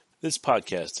This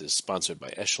podcast is sponsored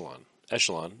by Echelon.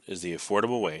 Echelon is the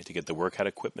affordable way to get the workout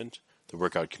equipment, the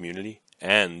workout community,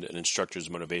 and an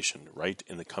instructor's motivation right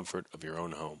in the comfort of your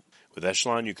own home. With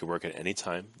Echelon, you can work at any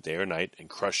time, day or night, and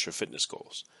crush your fitness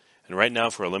goals. And right now,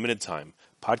 for a limited time,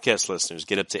 podcast listeners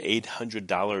get up to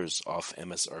 $800 off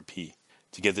MSRP.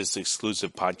 To get this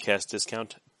exclusive podcast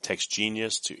discount, text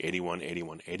GENIUS to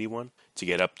 818181 to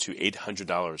get up to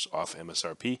 $800 off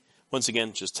MSRP. Once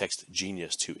again, just text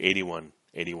GENIUS to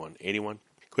 818181.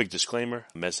 Quick disclaimer,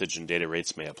 message and data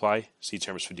rates may apply. See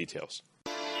terms for details.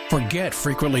 Forget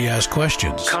frequently asked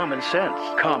questions. Common sense,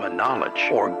 common knowledge,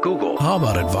 or Google. How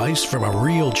about advice from a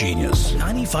real genius?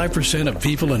 95% of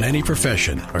people in any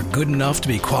profession are good enough to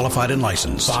be qualified and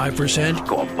licensed. 5%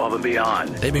 go above and beyond.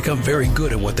 They become very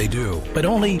good at what they do, but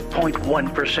only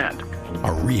 0.1%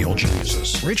 are real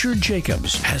geniuses. Richard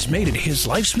Jacobs has made it his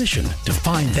life's mission to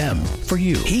find them for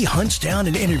you. He hunts down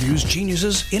and interviews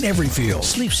geniuses in every field: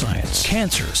 sleep science,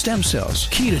 cancer, stem cells,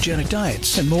 ketogenic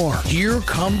diets, and more. Here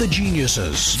come the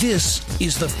geniuses. This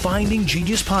is the Finding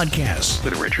Genius Podcast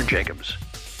with Richard Jacobs.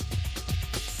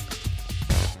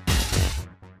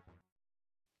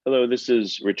 Hello, this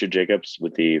is Richard Jacobs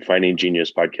with the Finding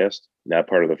Genius Podcast, now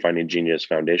part of the Finding Genius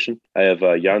Foundation. I have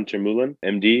Jan Termeulen,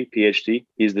 MD, PhD.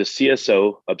 He's the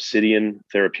CSO, Obsidian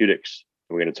Therapeutics.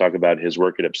 We're going to talk about his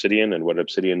work at Obsidian and what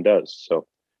Obsidian does. So,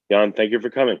 Jan, thank you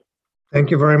for coming. Thank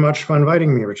you very much for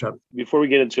inviting me, Richard. Before we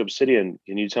get into Obsidian,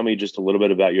 can you tell me just a little bit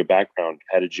about your background?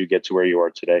 How did you get to where you are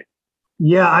today?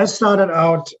 Yeah, I started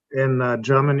out in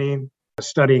Germany,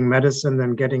 studying medicine,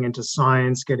 then getting into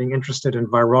science, getting interested in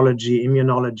virology,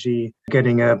 immunology,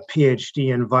 getting a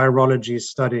PhD in virology,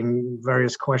 studying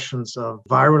various questions of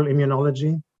viral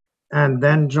immunology, and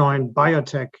then joined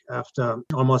biotech after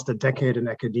almost a decade in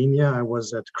academia. I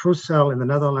was at Crucell in the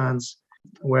Netherlands,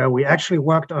 where we actually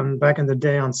worked on, back in the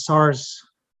day, on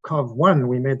SARS-CoV-1.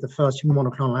 We made the first human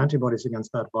monoclonal antibodies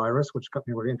against that virus, which got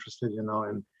me really interested,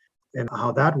 in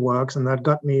how that works. And that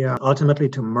got me ultimately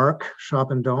to Merck Sharp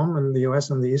and Dohme in the US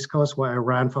and the East Coast, where I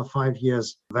ran for 5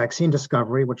 years vaccine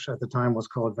discovery, which at the time was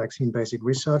called Vaccine Basic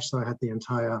Research. So I had the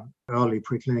entire early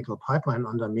preclinical pipeline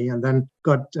under me, and then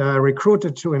got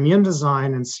recruited to Immune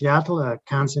Design in Seattle, a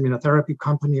cancer immunotherapy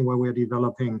company where we're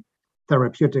developing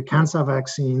therapeutic cancer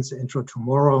vaccines,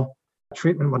 intratumoral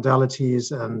treatment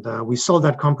modalities. And we sold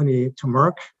that company to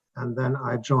Merck. And then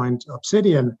I joined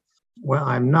Obsidian, where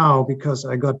I'm now, because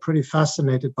I got pretty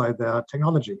fascinated by their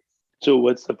technology. So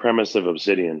what's the premise of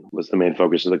Obsidian? What's the main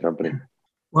focus of the company?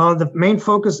 Well, the main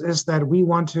focus is that we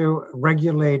want to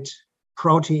regulate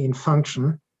protein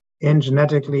function in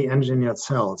genetically engineered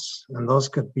cells. And those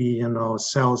could be,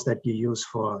 cells that you use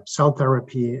for cell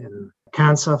therapy in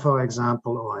cancer, for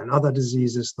example, or in other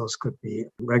diseases. Those could be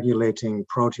regulating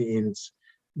proteins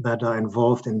that are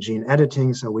involved in gene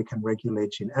editing, so we can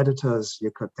regulate gene editors.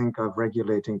 You could think of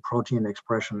regulating protein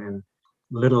expression in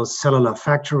little cellular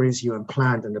factories you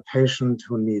implant in a patient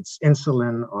who needs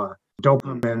insulin or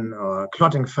dopamine or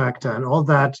clotting factor, and all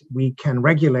that we can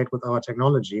regulate with our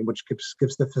technology, which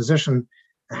gives the physician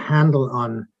a handle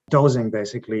on dosing,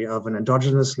 basically, of an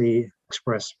endogenously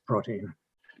expressed protein.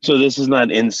 So this is not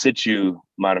in situ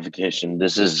modification.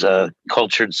 This is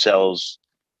cultured cells,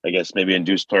 I guess maybe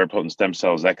induced pluripotent stem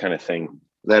cells, that kind of thing,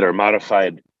 that are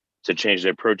modified to change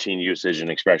their protein usage and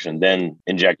expression, then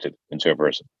injected into a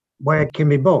person. Well, it can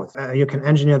be both. You can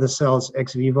engineer the cells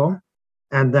ex vivo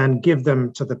and then give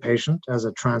them to the patient as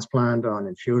a transplant or an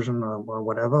infusion or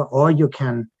whatever, or you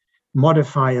can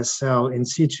modify a cell in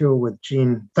situ with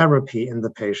gene therapy in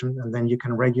the patient, and then you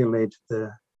can regulate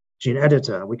the gene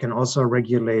editor. We can also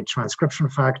regulate transcription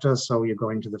factors, so you're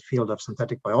going to the field of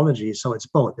synthetic biology. So it's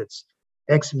both. It's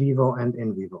ex vivo and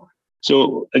in vivo.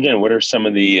 So again, what are some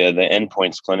of the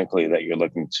endpoints clinically that you're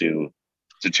looking to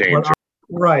change? Well,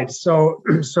 right. So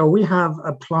we have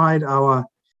applied our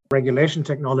regulation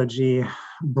technology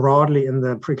broadly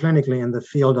preclinically in the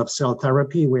field of cell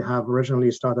therapy. We have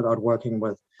originally started out working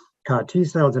with CAR T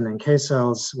cells and NK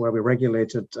cells, where we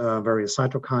regulated various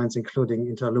cytokines, including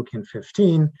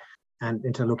interleukin-15 and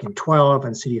interleukin-12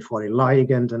 and CD40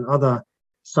 ligand and other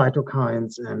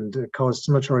cytokines and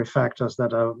co-stimulatory factors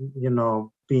that are,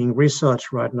 being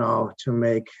researched right now to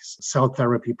make cell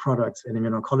therapy products in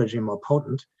immuno-oncology more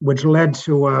potent, which led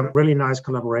to a really nice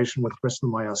collaboration with Bristol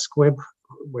Myers Squibb,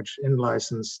 which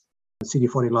in-licensed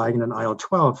CD40 ligand and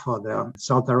IL-12 for their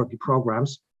cell therapy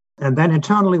programs. And then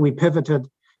internally, we pivoted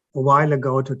a while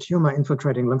ago to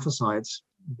tumor-infiltrating lymphocytes,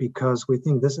 because we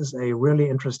think this is a really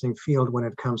interesting field when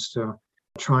it comes to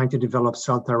trying to develop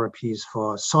cell therapies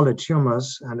for solid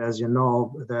tumors. And as you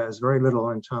know, there's very little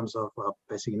in terms of,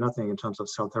 basically nothing in terms of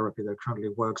cell therapy that currently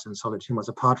works in solid tumors,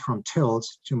 apart from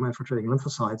TILs, tumor-infiltrating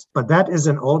lymphocytes. But that is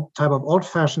an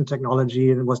old-fashioned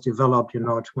technology that was developed,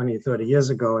 20, 30 years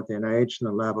ago at the NIH in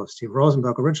the lab of Steve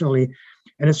Rosenberg originally.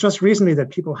 And it's just recently that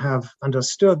people have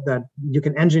understood that you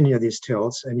can engineer these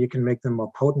TILs and you can make them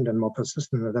more potent and more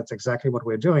persistent. And that's exactly what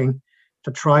we're doing,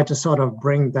 to try to sort of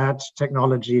bring that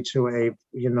technology to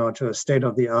a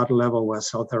state-of-the-art level where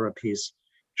cell therapies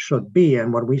should be.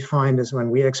 And what we find is when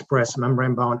we express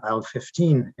membrane-bound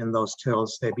IL-15 in those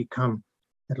TILs, they become,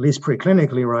 at least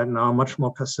preclinically right now, much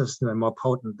more persistent and more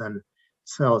potent than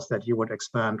cells that you would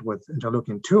expand with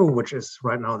interleukin-2, which is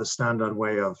right now the standard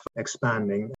way of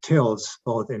expanding TILs,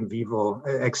 both in vivo,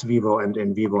 ex vivo and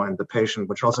in vivo in the patient,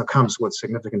 which also comes with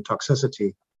significant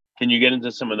toxicity. Can you get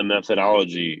into some of the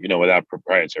methodology, without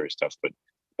proprietary stuff, but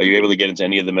are you able to get into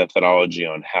any of the methodology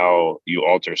on how you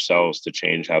alter cells to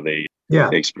change how they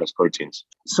express proteins?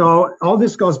 So all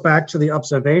this goes back to the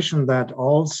observation that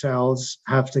all cells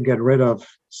have to get rid of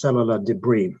cellular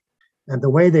debris. And the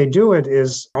way they do it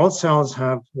is all cells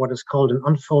have what is called an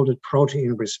unfolded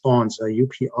protein response, a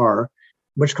UPR,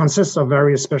 which consists of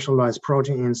various specialized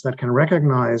proteins that can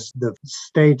recognize the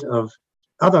state of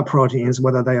other proteins,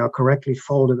 whether they are correctly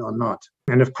folded or not.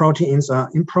 And if proteins are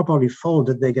improperly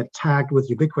folded, they get tagged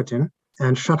with ubiquitin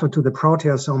and shuttled to the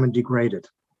proteasome and degraded.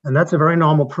 And that's a very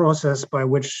normal process by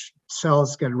which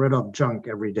cells get rid of junk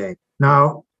every day.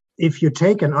 Now, if you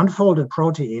take an unfolded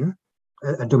protein,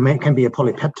 a domain can be a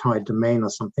polypeptide domain or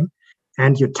something,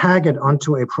 and you tag it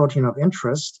onto a protein of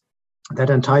interest, that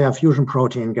entire fusion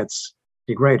protein gets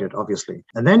degraded, obviously.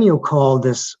 And then you call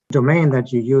this domain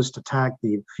that you use to tag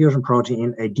the fusion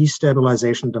protein a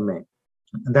destabilization domain.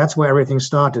 And that's where everything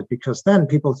started, because then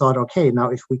people thought, okay, now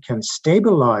if we can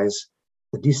stabilize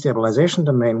the destabilization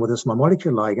domain with a small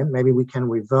molecule ligand, maybe we can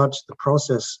revert the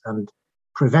process and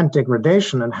prevent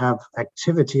degradation and have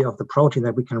activity of the protein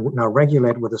that we can now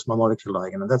regulate with a small molecule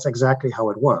ligand. And that's exactly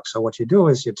how it works. So what you do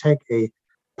is you take a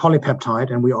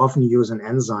polypeptide, and we often use an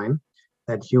enzyme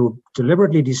that you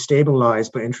deliberately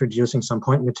destabilize by introducing some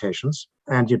point mutations,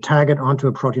 and you tag it onto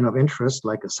a protein of interest,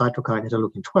 like a cytokine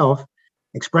interleukin-12,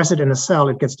 express it in a cell,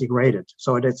 it gets degraded.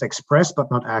 So it is expressed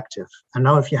but not active. And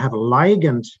now if you have a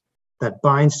ligand that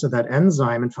binds to that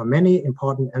enzyme, and for many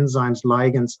important enzymes,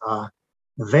 ligands are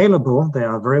available, they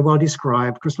are very well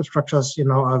described, crystal structures,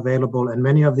 are available, and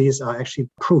many of these are actually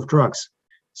approved drugs.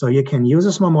 So you can use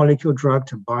a small molecule drug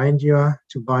to bind your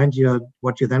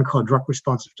what you then call drug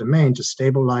responsive domain to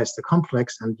stabilize the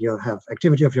complex, and you have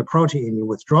activity of your protein. You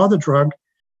withdraw the drug,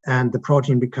 and the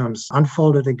protein becomes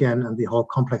unfolded again, and the whole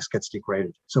complex gets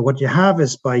degraded. So what you have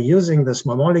is, by using the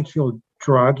small molecule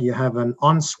drug, you have an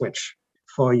on switch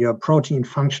for your protein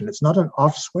function. It's not an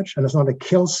off switch, and it's not a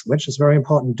kill switch. It's a very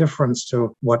important difference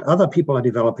to what other people are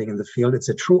developing in the field. It's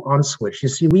a true on switch. You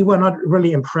see, we were not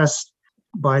really impressed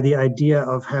by the idea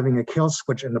of having a kill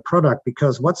switch in the product,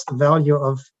 because what's the value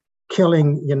of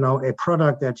killing, a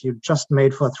product that you just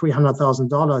made for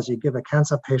 $300,000? You give a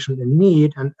cancer patient in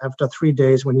need, and after 3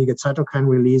 days, when you get cytokine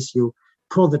release, you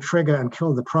pull the trigger and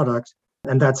kill the product,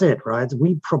 and that's it, right?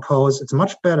 We propose it's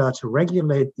much better to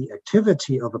regulate the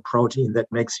activity of a protein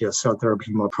that makes your cell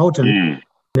therapy more potent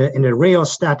in a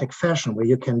rheostatic fashion, where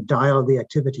you can dial the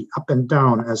activity up and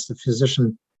down as the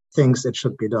physician thinks it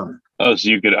should be done. Oh, so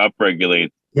you could upregulate,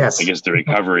 yes, I guess, the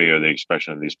recovery or the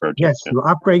expression of these proteins. Yes, you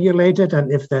upregulate it, and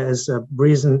if there is a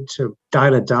reason to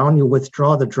dial it down, you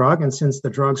withdraw the drug. And since the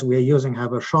drugs we are using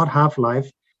have a short half-life,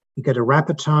 you get a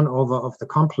rapid turnover of the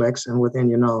complex, and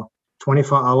within,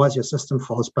 24 hours, your system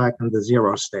falls back in the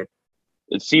zero state.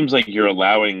 It seems like you're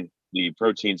allowing the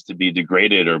proteins to be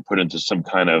degraded or put into some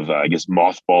kind of,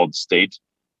 mothballed state,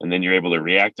 and then you're able to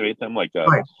reactivate them, like a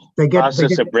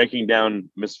process of breaking down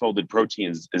misfolded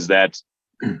proteins. Is that,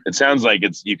 it sounds like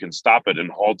you can stop it and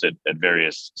halt it at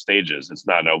various stages. It's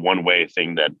not a one-way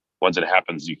thing that once it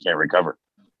happens, you can't recover.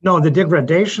 No, the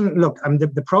degradation, look,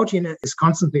 the protein is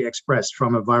constantly expressed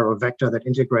from a viral vector that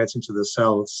integrates into the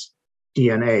cell's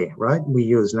DNA, right? We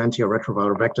use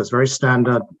lentiviral vectors, very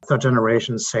standard, third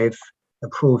generation, safe,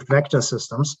 approved vector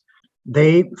systems.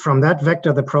 From that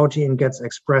vector, the protein gets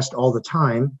expressed all the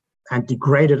time and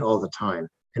degraded all the time.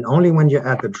 And only when you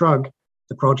add the drug,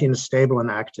 the protein is stable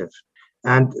and active.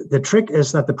 And the trick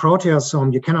is that the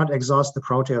proteasome, you cannot exhaust the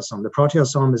proteasome. The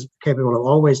proteasome is capable of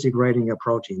always degrading your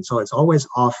protein. So it's always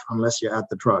off unless you add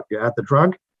the drug. You add the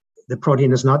drug, the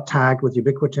protein is not tagged with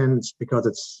ubiquitin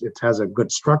because it has a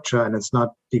good structure and it's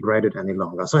not degraded any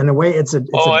longer. So in a way, I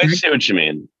see what you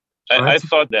mean. I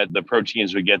thought that the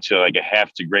proteins would get to like a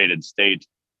half degraded state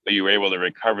but you were able to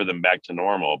recover them back to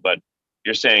normal. But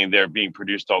you're saying they're being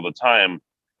produced all the time.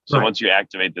 So Right. once you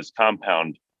activate this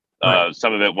compound, Right.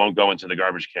 some of it won't go into the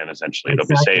garbage can, essentially. It'll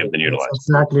be saved and utilized. That's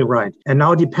exactly right. And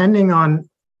now, depending on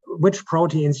which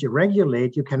proteins you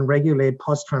regulate, you can regulate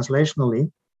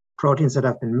post-translationally proteins that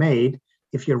have been made.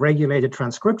 If you regulate a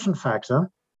transcription factor,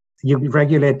 you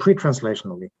regulate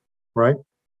pre-translationally, right?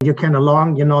 You can,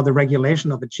 along, the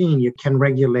regulation of a gene, you can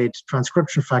regulate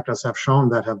transcription factors have shown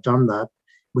that have done that.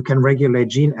 We can regulate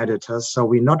gene editors. So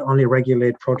we not only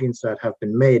regulate proteins that have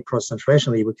been made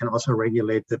post-translationally, we can also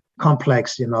regulate the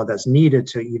complex, that's needed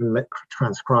to even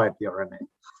transcribe the RNA.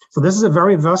 So this is a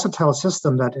very versatile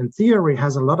system that in theory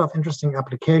has a lot of interesting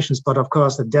applications, but of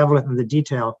course the devil is in the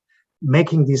detail,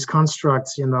 making these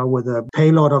constructs, with a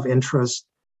payload of interest,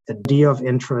 a D of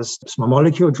interest, small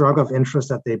molecule drug of interest,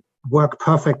 that they work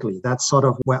perfectly. That's sort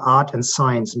of where art and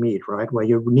science meet, right? Where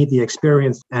you need the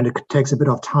experience, and it takes a bit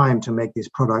of time to make these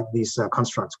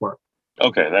constructs work.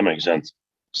 Okay, that makes sense.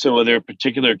 So are there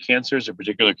particular cancers or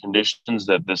particular conditions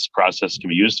that this process can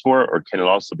be used for, or can it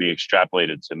also be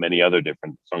extrapolated to many other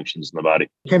different functions in the body?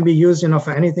 It can be used,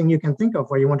 for anything you can think of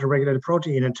where you want to regulate a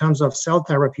protein. In terms of cell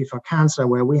therapy for cancer,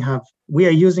 where we are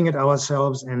using it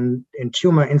ourselves in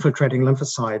tumor infiltrating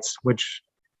lymphocytes, which,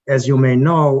 as you may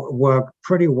know, work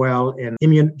pretty well in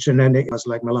immunogenic,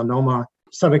 like melanoma,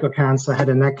 cervical cancer, head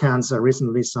and neck cancer.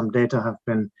 Recently, some data have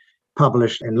been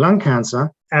published in lung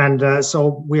cancer. And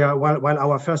so we are, while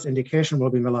our first indication will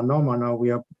be melanoma, now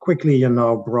we are quickly,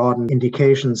 broaden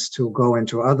indications to go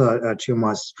into other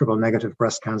tumors. Triple negative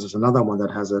breast cancer is another one that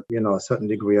has a certain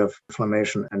degree of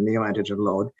inflammation and neoantigen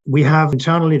load. We have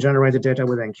internally generated data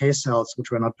with NK cells,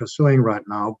 which we're not pursuing right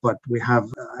now, but we have,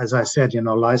 as I said,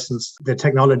 licensed the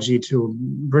technology to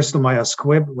Bristol Myers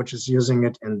Squibb, which is using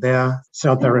it in their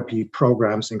cell therapy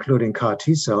programs, including CAR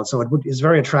T cells. So it's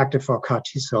very attractive for CAR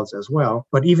T cells as well.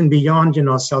 But even beyond,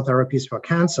 cell therapies for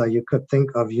cancer, you could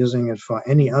think of using it for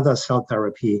any other cell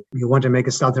therapy. You want to make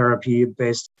a cell therapy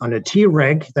based on a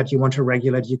Treg that you want to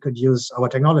regulate, you could use our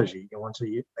technology. You want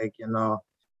to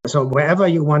so wherever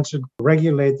you want to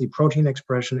regulate the protein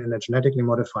expression in a genetically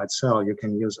modified cell, you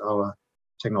can use our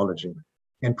technology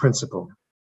in principle.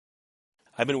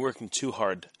 I've been working too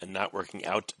hard and not working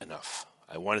out enough.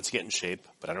 I wanted to get in shape,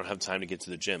 but I don't have time to get to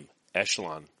the gym.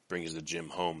 Echelon brings the gym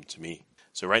home to me.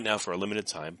 So right now, for a limited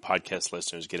time, podcast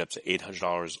listeners get up to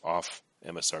 $800 off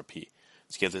MSRP.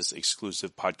 To get this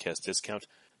exclusive podcast discount,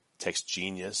 text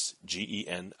GENIUS,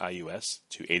 GENIUS,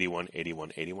 to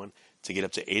 818181 to get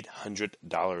up to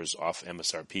 $800 off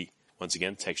MSRP. Once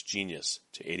again, text GENIUS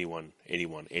to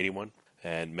 818181,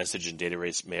 and message and data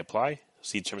rates may apply.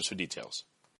 See terms for details.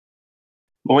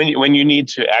 When you need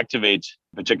to activate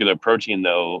a particular protein,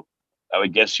 though, I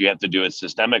would guess you have to do it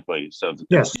systemically. So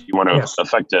if you want to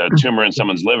affect a tumor in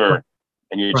someone's liver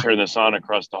and you turn this on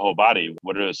across the whole body,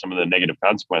 what are some of the negative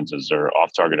consequences or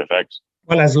off-target effects?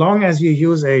 Well, as long as you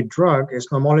use a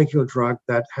small molecule drug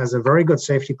that has a very good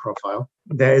safety profile,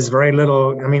 there is very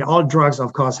little, all drugs,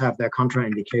 of course, have their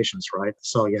contraindications, right?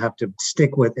 So you have to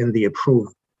stick within the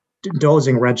approved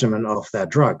dosing regimen of that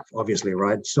drug, obviously,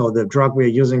 right? So the drug we're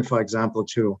using, for example,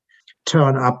 to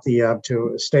turn up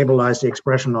to stabilize the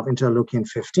expression of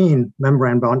interleukin-15,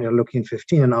 membrane-bound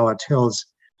interleukin-15 in our TILs,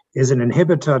 is an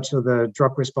inhibitor to the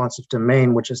drug-responsive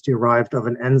domain, which is derived of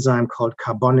an enzyme called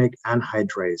carbonic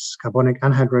anhydrase. Carbonic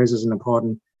anhydrase is an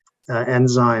important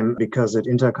enzyme because it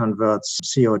interconverts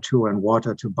CO2 and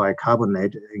water to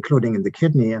bicarbonate, including in the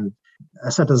kidney. And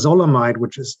acetazolamide,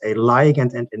 which is a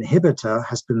ligand and inhibitor,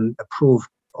 has been approved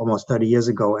almost 30 years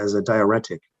ago as a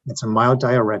diuretic. It's a mild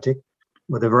diuretic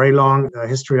with a very long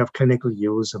history of clinical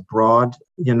use, a broad,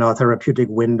 therapeutic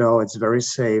window. It's very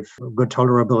safe, good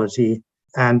tolerability,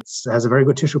 and has a very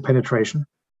good tissue penetration,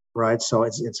 right? So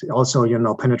it's also,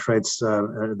 penetrates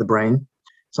the brain.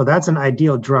 So that's an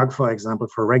ideal drug, for example,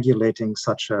 for regulating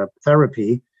such a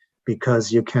therapy,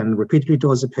 because you can repeatedly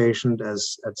dose a patient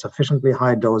at sufficiently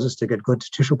high doses to get good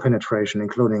tissue penetration,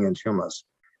 including in tumors.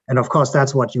 And of course,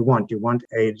 that's what you want. You want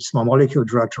a small molecule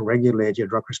drug to regulate your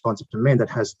drug responsive domain that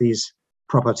has these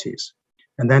properties.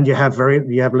 And then you have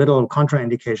little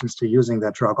contraindications to using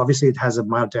that drug. Obviously, it has a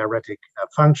mild diuretic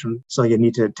function, so you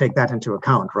need to take that into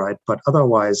account, right? But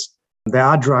otherwise, there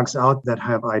are drugs out that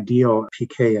have ideal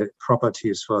PK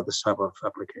properties for this type of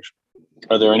application.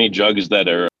 Are there any drugs that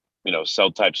are,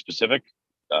 cell type specific?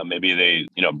 Maybe they,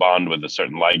 bond with a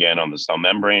certain ligand on the cell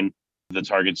membrane, the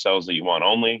target cells that you want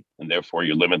only, and therefore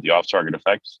you limit the off-target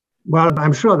effects? Well,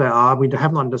 I'm sure there are. We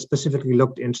have not specifically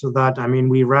looked into that.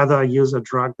 We rather use a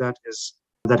drug that is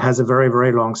that has a very,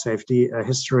 very long safety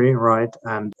history, right?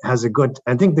 And has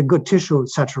I think the good tissue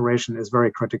saturation is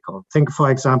very critical. Think, for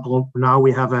example, now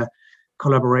we have a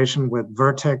collaboration with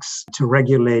Vertex to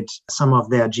regulate some of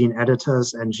their gene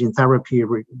editors, and gene therapy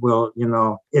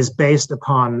is based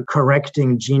upon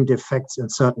correcting gene defects in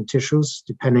certain tissues,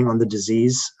 depending on the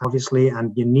disease, obviously,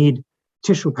 and you need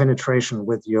tissue penetration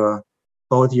with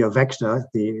both your vector,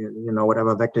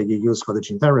 whatever vector you use for the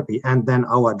gene therapy, and then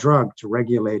our drug to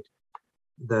regulate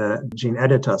the gene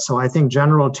editor. So I think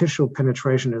general tissue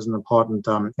penetration is an important,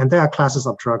 and there are classes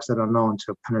of drugs that are known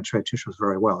to penetrate tissues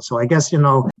very well. So I guess,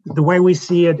 the way we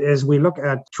see it is we look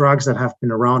at drugs that have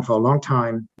been around for a long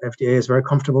time. FDA is very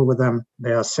comfortable with them.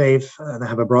 They are safe. They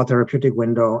have a broad therapeutic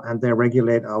window, and they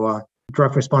regulate our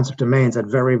drug responsive domains at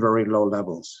very, very low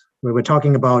levels. We were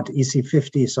talking about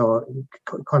EC50, so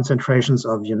concentrations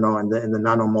of, in the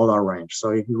nanomolar range.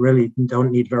 So you really don't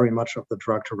need very much of the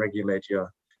drug to regulate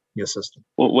your system.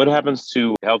 Well, what happens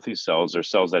to healthy cells or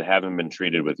cells that haven't been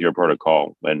treated with your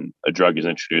protocol when a drug is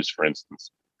introduced, for instance?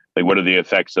 Like, what are the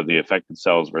effects of the affected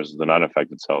cells versus the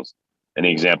non-affected cells?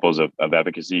 Any examples of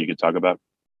efficacy you could talk about?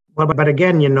 Well, but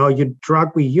again, your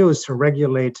drug we use to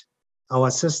regulate our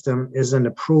system is an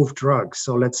approved drug.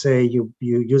 So let's say you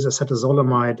use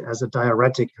acetazolamide as a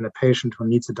diuretic in a patient who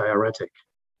needs a diuretic.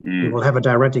 It will have a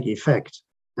diuretic effect.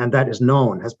 And that is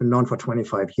has been known for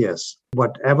 25 years.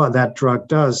 Whatever that drug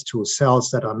does to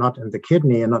cells that are not in the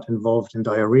kidney and not involved in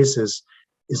diuresis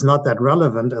is not that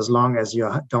relevant as long as you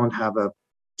don't have a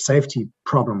safety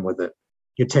problem with it.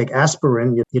 You take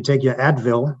aspirin, you take your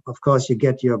Advil, of course, you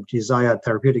get your desired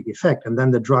therapeutic effect. And then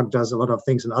the drug does a lot of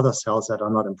things in other cells that are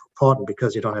not important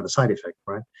because you don't have a side effect,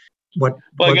 right?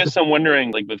 I guess I'm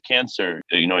wondering, like with cancer,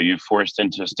 you're forced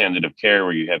into a standard of care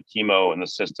where you have chemo in the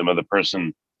system of the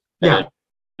person. Yeah.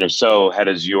 If so, how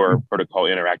does your protocol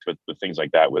interact with things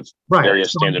like that, with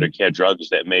various standard of care drugs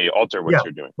that may alter what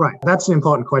you're doing? Right. That's the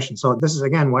important question. So this is,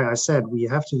 again, why I said we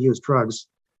have to use drugs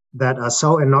that are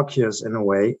so innocuous in a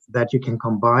way that you can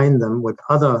combine them with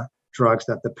other drugs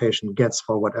that the patient gets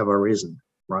for whatever reason,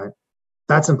 right?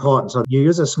 That's important. So you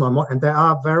use a small, and there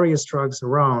are various drugs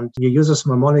around. You use a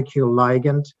small molecule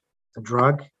ligand, a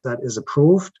drug that is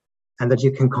approved, and that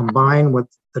you can combine with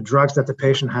the drugs that the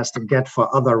patient has to get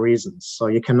for other reasons. So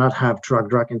you cannot have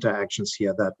drug-drug interactions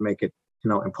here that make it,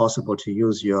 impossible to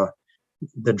use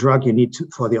the drug you need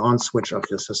for the on switch of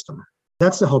your system.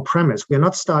 That's the whole premise. We're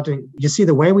not starting,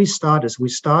 the way we start is we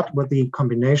start with the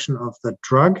combination of the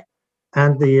drug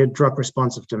and the drug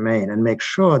responsive domain and make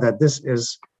sure that this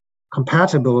is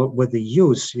compatible with the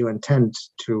use you intend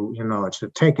to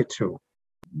take it to.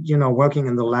 Working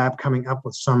in the lab, coming up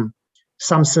with some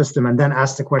system, and then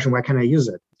ask the question, where can I use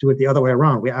it? Do it the other way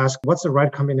around. We ask, what's the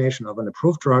right combination of an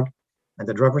approved drug and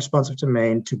the drug responsive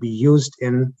domain to be used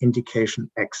in indication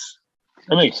X?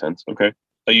 That makes sense. Okay.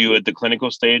 Are you at the clinical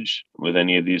stage with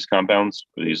any of these compounds,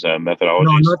 or these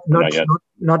methodologies?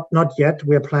 No, not yet.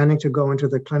 We're planning to go into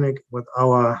the clinic with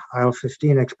our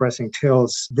IL-15 expressing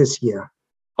TILs this year.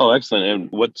 Oh, excellent.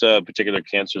 And what particular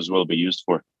cancers will it be used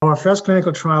for? Our first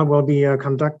clinical trial will be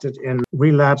conducted in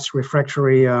relapsed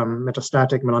refractory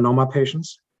metastatic melanoma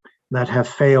patients that have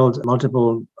failed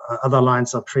multiple other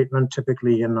lines of treatment,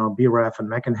 typically, BRAF and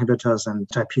MEK inhibitors and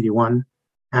anti-PD-1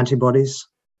 antibodies.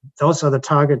 Those are the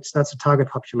targets. That's the target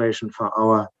population for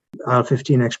our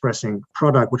IL-15 expressing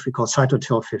product, which we call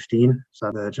Cytotil-15.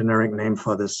 So the generic name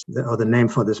for this, or the name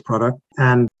for this product.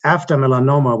 And after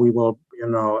melanoma, we will,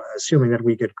 assuming that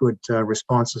we get good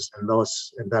responses in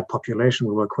that population,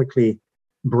 we will quickly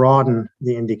broaden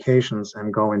the indications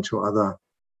and go into other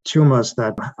tumors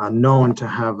that are known to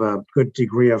have a good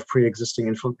degree of pre-existing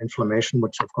inflammation,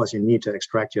 which of course you need to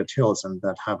extract your TILs, and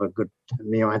that have a good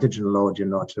neoantigen load,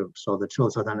 so the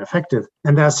TILs are then effective.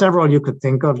 And there are several you could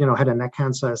think of, head and neck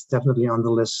cancer is definitely on the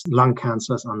list, lung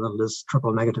cancer is on the list,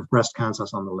 triple negative breast cancer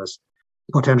is on the list,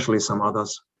 potentially some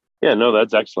others. Yeah, no,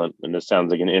 that's excellent. And this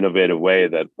sounds like an innovative way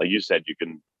that, like you said, you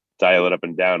can dial it up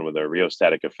and down with a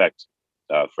rheostatic effect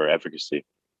for efficacy.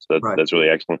 So that's really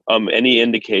excellent. Any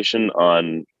indication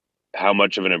on how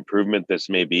much of an improvement this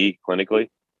may be clinically?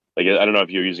 Like, I don't know if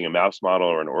you're using a mouse model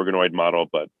or an organoid model,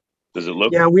 but does it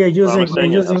look? Yeah, we're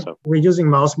using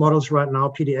mouse models right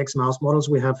now, PDX mouse models.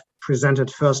 We have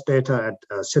presented first data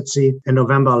at SITC in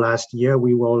November last year.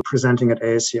 We will be presenting at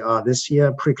AACR this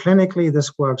year. Preclinically,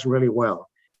 this works really well.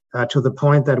 To the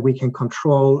point that we can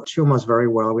control tumors very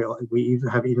well. We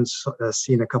have even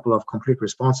seen a couple of complete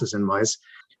responses in mice.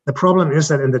 The problem is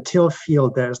that in the TIL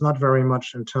field, there is not very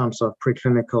much in terms of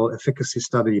preclinical efficacy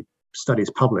studies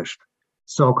published.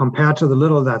 So compared to the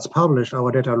little that's published,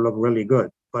 our data look really good.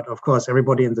 But of course,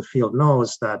 everybody in the field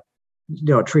knows that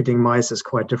treating mice is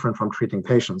quite different from treating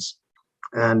patients.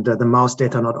 And the mouse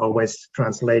data not always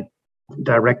translate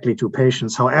directly to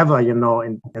patients. However, in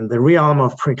the realm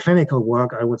of preclinical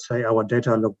work, I would say our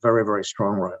data look very, very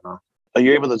strong right now. Are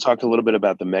you able to talk a little bit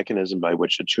about the mechanism by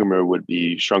which a tumor would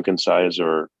be shrunk in size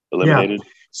or eliminated?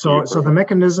 Yeah. So the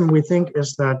mechanism we think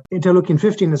is that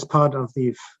interleukin-15 is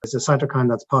a cytokine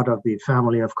that's part of the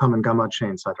family of common gamma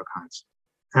chain cytokines.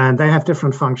 And they have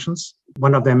different functions.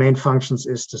 One of their main functions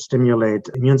is to stimulate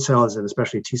immune cells and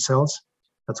especially T cells.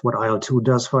 That's what IL-2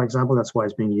 does, for example. That's why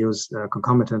it's being used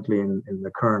concomitantly in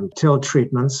the current TIL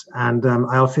treatments. And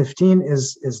IL-15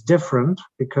 is different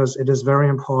because it is very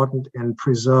important in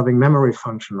preserving memory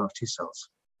function of T cells,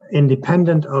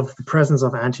 independent of the presence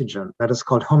of antigen. That is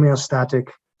called homeostatic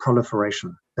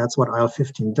proliferation. That's what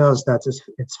IL-15 does. That's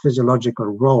its physiological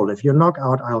role. If you knock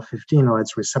out IL-15 or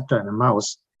its receptor in a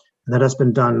mouse, and that has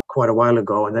been done quite a while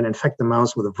ago, and then infect the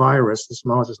mouse with a virus, this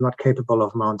mouse is not capable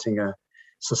of mounting a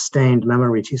sustained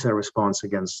memory T cell response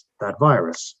against that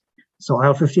virus. So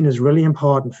IL-15 is really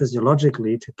important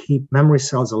physiologically to keep memory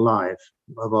cells alive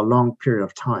over a long period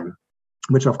of time,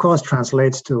 which of course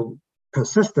translates to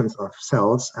persistence of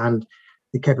cells and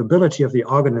the capability of the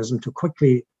organism to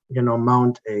quickly,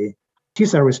 mount a T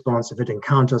cell response if it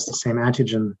encounters the same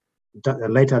antigen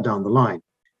later down the line.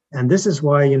 And this is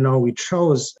why, we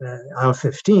chose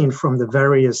IL-15 from the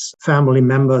various family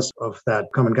members of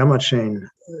that common gamma chain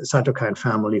cytokine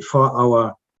family for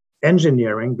our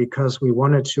engineering, because we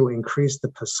wanted to increase the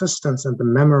persistence and the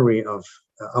memory of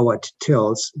our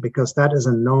TILs, because that is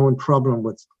a known problem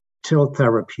with TIL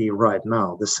therapy right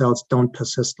now. The cells don't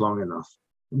persist long enough.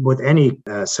 With any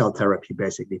cell therapy,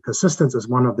 basically, persistence is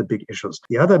one of the big issues.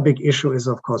 The other big issue is,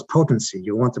 of course, potency.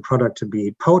 You want the product to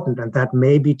be potent, and that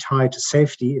may be tied to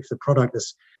safety. If the product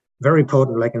is very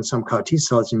potent, like in some CAR T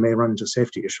cells, you may run into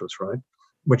safety issues, right?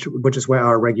 Which is where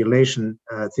our regulation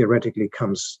theoretically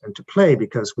comes into play,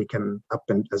 because we can,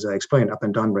 as I explained, up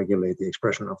and down regulate the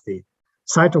expression of the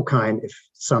cytokine. If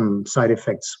some side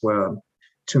effects were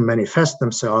to manifest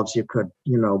themselves, you could,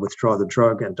 withdraw the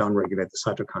drug and downregulate the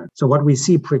cytokine. So what we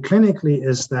see preclinically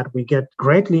is that we get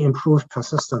greatly improved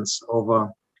persistence over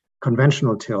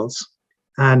conventional TILs,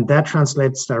 and that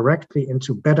translates directly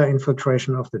into better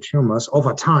infiltration of the tumors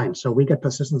over time. So we get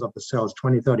persistence of the cells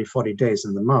 20, 30, 40 days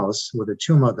in the mouse with a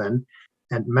tumor then,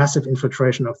 and massive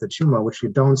infiltration of the tumor, which you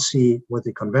don't see with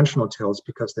the conventional TILs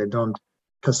because they don't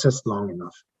persist long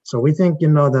enough. So we think,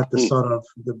 that the sort of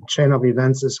the chain of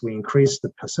events is we increase the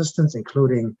persistence,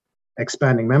 including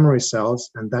expanding memory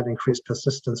cells, and that increased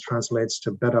persistence translates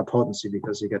to better potency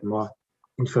because you get more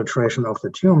infiltration of the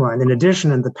tumor. And in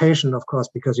addition, in the patient, of course,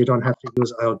 because you don't have to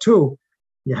use IL-2,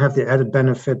 you have the added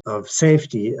benefit of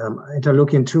safety.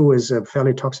 Interleukin-2 is a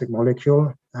fairly toxic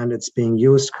molecule, and it's being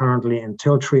used currently in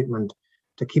TIL treatment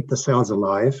to keep the cells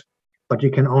alive, but you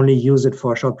can only use it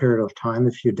for a short period of time,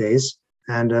 a few days.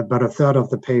 And about a third of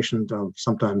the patient,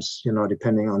 sometimes,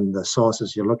 depending on the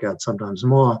sources you look at, sometimes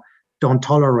more, don't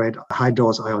tolerate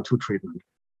high-dose IL-2 treatment.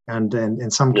 And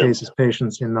in some cases,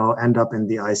 patients, end up in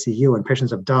the ICU, and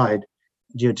patients have died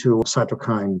due to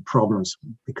cytokine problems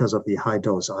because of the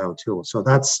high-dose IL-2. So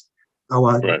that's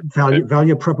our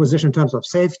value proposition in terms of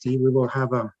safety. We will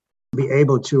be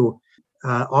able to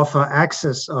offer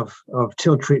access of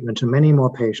TIL treatment to many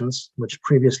more patients, which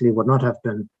previously would not have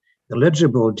been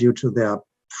eligible due to their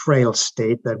frail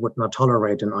state that would not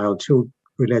tolerate an IL-2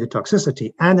 related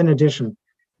toxicity. And in addition,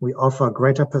 we offer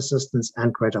greater persistence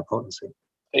and greater potency.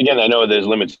 Again, I know there's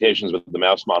limitations with the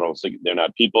mouse models. They're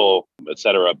not people, et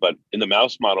cetera. But in the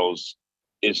mouse models,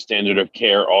 is standard of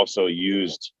care also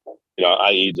used,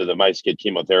 i.e. do the mice get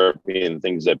chemotherapy and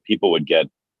things that people would get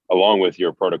along with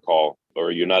your protocol,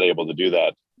 or you're not able to do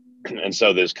that? And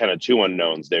so there's kind of two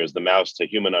unknowns. There's the mouse to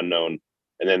human unknown,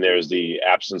 and then there's the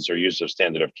absence or use of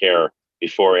standard of care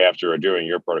before, after, or during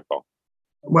your protocol.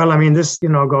 Well, I mean, this,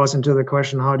 goes into the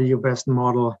question, how do you best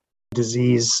model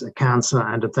disease, cancer,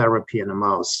 and a therapy in a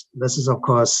mouse? This is, of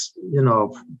course,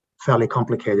 fairly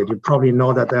complicated. You probably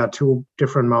know that there are two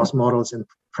different mouse models in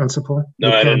principle.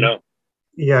 No, I didn't know.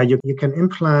 Yeah, you can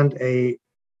implant a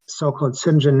so-called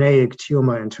syngeneic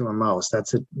tumor into a mouse.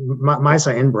 That's it. Mice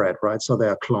are inbred, right? So they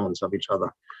are clones of each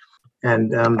other.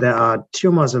 And there are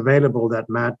tumors available that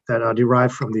are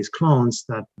derived from these clones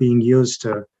that being used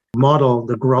to model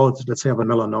the growth, let's say, of a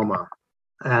melanoma.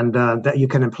 And that you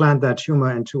can implant that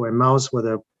tumor into a mouse with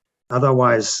a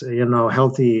otherwise,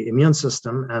 healthy immune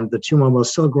system, and the tumor will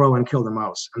still grow and kill the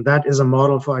mouse. And that is a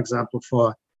model, for example,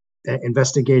 for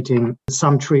investigating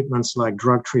some treatments like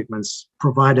drug treatments,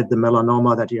 provided the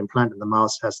melanoma that you implant in the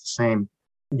mouse has the same,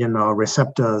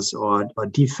 receptors or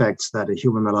defects that a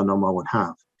human melanoma would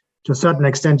have. To a certain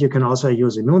extent, you can also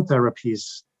use immune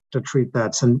therapies to treat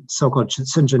that so-called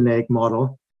syngeneic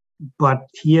model. But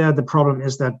here, the problem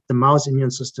is that the mouse immune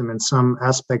system in some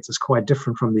aspects is quite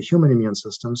different from the human immune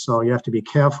system. So you have to be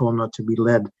careful not to be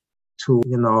led to,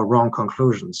 wrong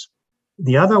conclusions.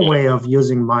 The other way of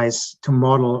using mice to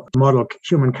model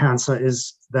human cancer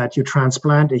is that you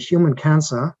transplant a human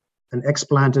cancer, an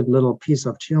explanted little piece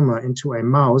of tumor, into a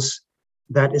mouse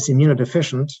that is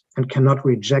immunodeficient and cannot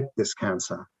reject this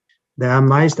cancer. There are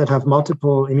mice that have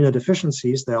multiple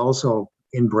immunodeficiencies. They're also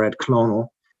inbred clonal.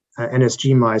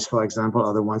 NSG mice, for example,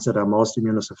 are the ones that are most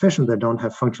immunosufficient. They don't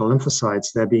have functional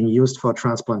lymphocytes. They're being used for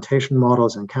transplantation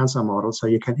models and cancer models. So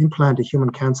you can implant a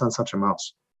human cancer in such a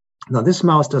mouse. Now, this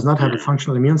mouse does not have a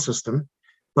functional immune system,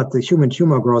 but the human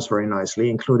tumor grows very nicely,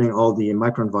 including all the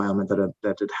microenvironment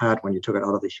that it had when you took it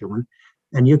out of the human.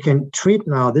 And you can treat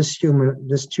now this tumor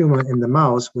in the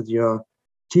mouse with your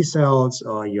T cells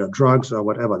or your drugs or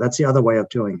whatever. That's the other way of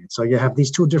doing it. So you have these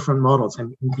two different models.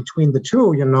 And in between the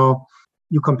two,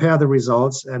 you compare the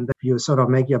results and you sort of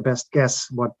make your best guess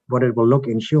what it will look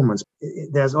in humans.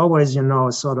 There's always,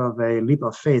 sort of a leap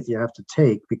of faith you have to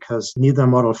take because neither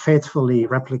model faithfully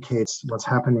replicates what's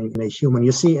happening in a human.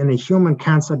 You see, in a human,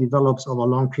 cancer develops over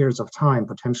long periods of time,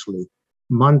 potentially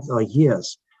months or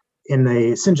years. In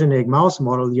a syngeneic mouse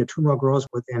model, your tumor grows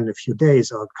within a few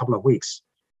days or a couple of weeks.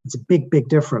 It's a big, big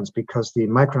difference because the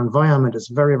microenvironment is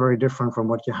very, very different from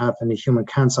what you have in a human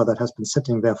cancer that has been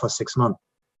sitting there for 6 months.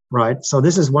 Right. So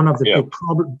this is one of the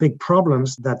big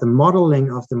problems, that the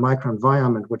modeling of the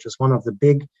microenvironment, which is one of the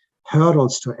big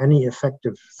hurdles to any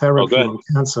effective therapy in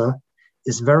cancer,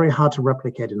 is very hard to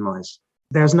replicate in mice.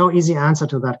 There's no easy answer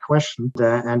to that question.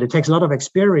 And it takes a lot of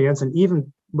experience. And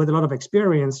even with a lot of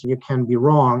experience, you can be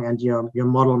wrong and your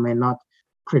model may not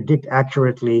predict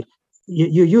accurately.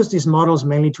 You use these models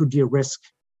mainly to de-risk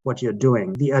what you're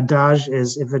doing. The adage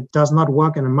is, if it does not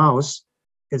work in a mouse,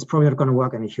 it's probably not going to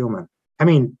work in a human. I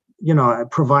mean,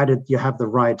 provided you have the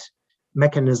right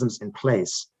mechanisms in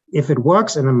place. If it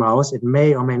works in a mouse, it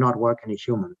may or may not work in a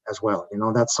human as well.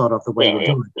 That's sort of the way we're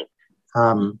doing it.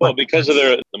 Well, because of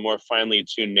the more finely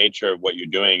tuned nature of what you're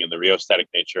doing and the rheostatic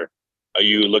nature, are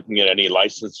you looking at any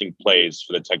licensing plays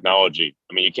for the technology?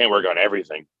 I mean, you can't work on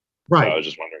everything. Right. So I was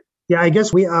just wondering. Yeah, I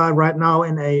guess we are right now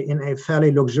in a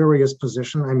fairly luxurious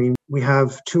position. I mean, we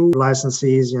have 2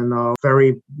 licensees,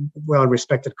 very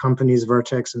well-respected companies,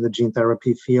 Vertex in the gene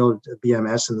therapy field,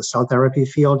 BMS in the cell therapy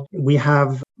field. We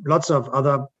have lots of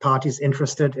other parties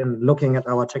interested in looking at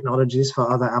our technologies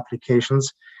for other applications.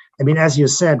 I mean, as you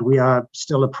said, we are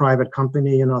still a private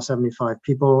company, 75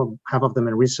 people, half of them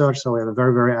in research. So we have a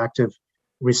very, very active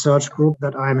research group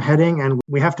that I'm heading, and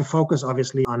we have to focus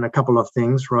obviously on a couple of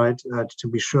things, right, to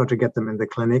be sure to get them in the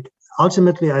clinic.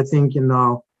 Ultimately, I think,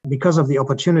 because of the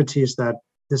opportunities that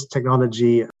this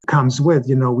technology comes with,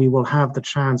 we will have the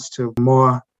chance to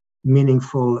more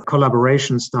meaningful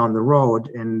collaborations down the road,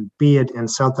 and be it in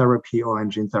cell therapy or in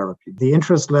gene therapy. The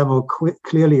interest level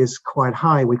clearly is quite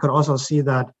high. We could also see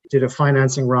that we did a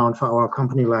financing round for our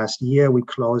company last year. We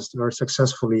closed very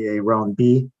successfully a round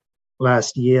B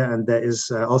last year, and there is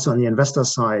also on the investor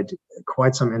side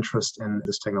quite some interest in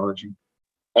this technology.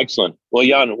 Excellent. Well,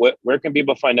 Jan, where can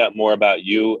people find out more about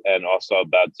you and also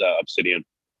about Obsidian?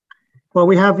 Well,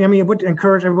 I would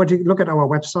encourage everybody to look at our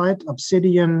website,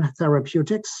 Obsidian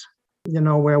Therapeutics,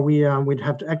 where we'd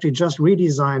have to actually just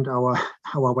redesigned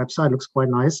our website. Looks quite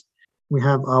nice. We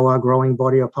have our growing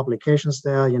body of publications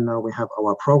there. We have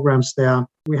our programs there.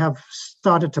 We have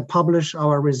started to publish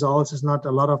our results. It's not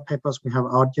a lot of papers we have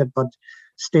out yet, but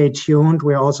stay tuned.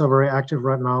 We're also very active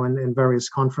right now in various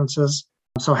conferences.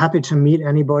 I'm so happy to meet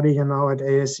anybody, at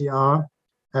AACR,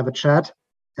 have a chat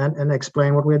and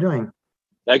explain what we're doing.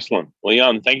 Excellent. Well,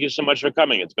 Jan, thank you so much for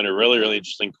coming. It's been a really, really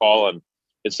interesting call. And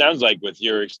it sounds like with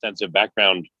your extensive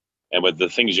background and with the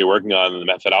things you're working on and the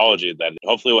methodology, that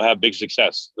hopefully will have big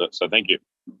success. So thank you.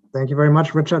 Thank you very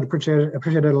much, Richard. Appreciate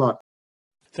it a lot.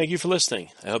 Thank you for listening.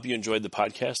 I hope you enjoyed the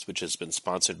podcast, which has been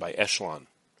sponsored by Echelon.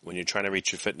 When you're trying to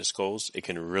reach your fitness goals, it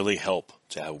can really help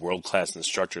to have world-class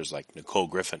instructors like Nicole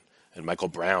Griffin and Michael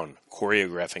Brown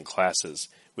choreographing classes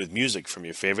with music from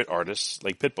your favorite artists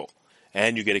like Pitbull.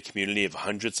 And you get a community of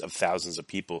hundreds of thousands of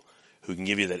people who can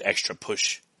give you that extra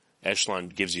push. Echelon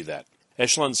gives you that.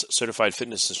 Echelon's certified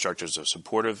fitness instructors are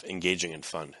supportive, engaging, and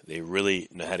fun. They really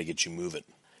know how to get you moving.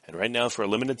 And right now, for a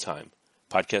limited time,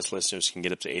 podcast listeners can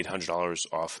get up to $800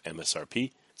 off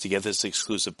MSRP. To get this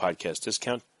exclusive podcast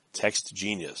discount, text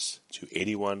GENIUS to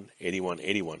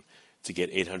 818181 to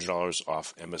get $800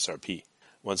 off MSRP.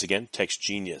 Once again, text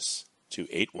GENIUS to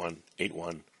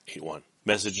 818181.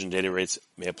 Message and data rates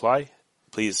may apply.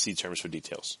 Please see terms for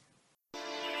details.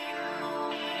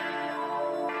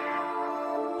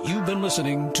 You've been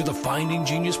listening to the Finding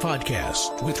Genius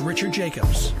podcast with Richard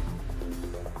Jacobs.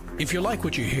 If you like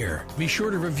what you hear, be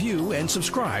sure to review and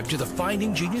subscribe to the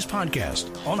Finding Genius podcast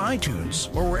on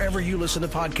iTunes or wherever you listen to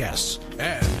podcasts.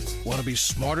 And want to be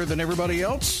smarter than everybody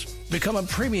else? Become a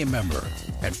premium member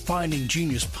at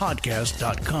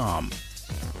findinggeniuspodcast.com.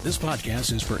 This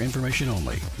podcast is for information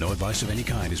only. No advice of any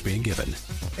kind is being given.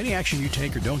 Any action you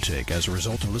take or don't take as a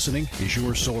result of listening is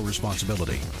your sole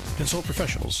responsibility. Consult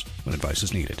professionals when advice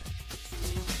is needed.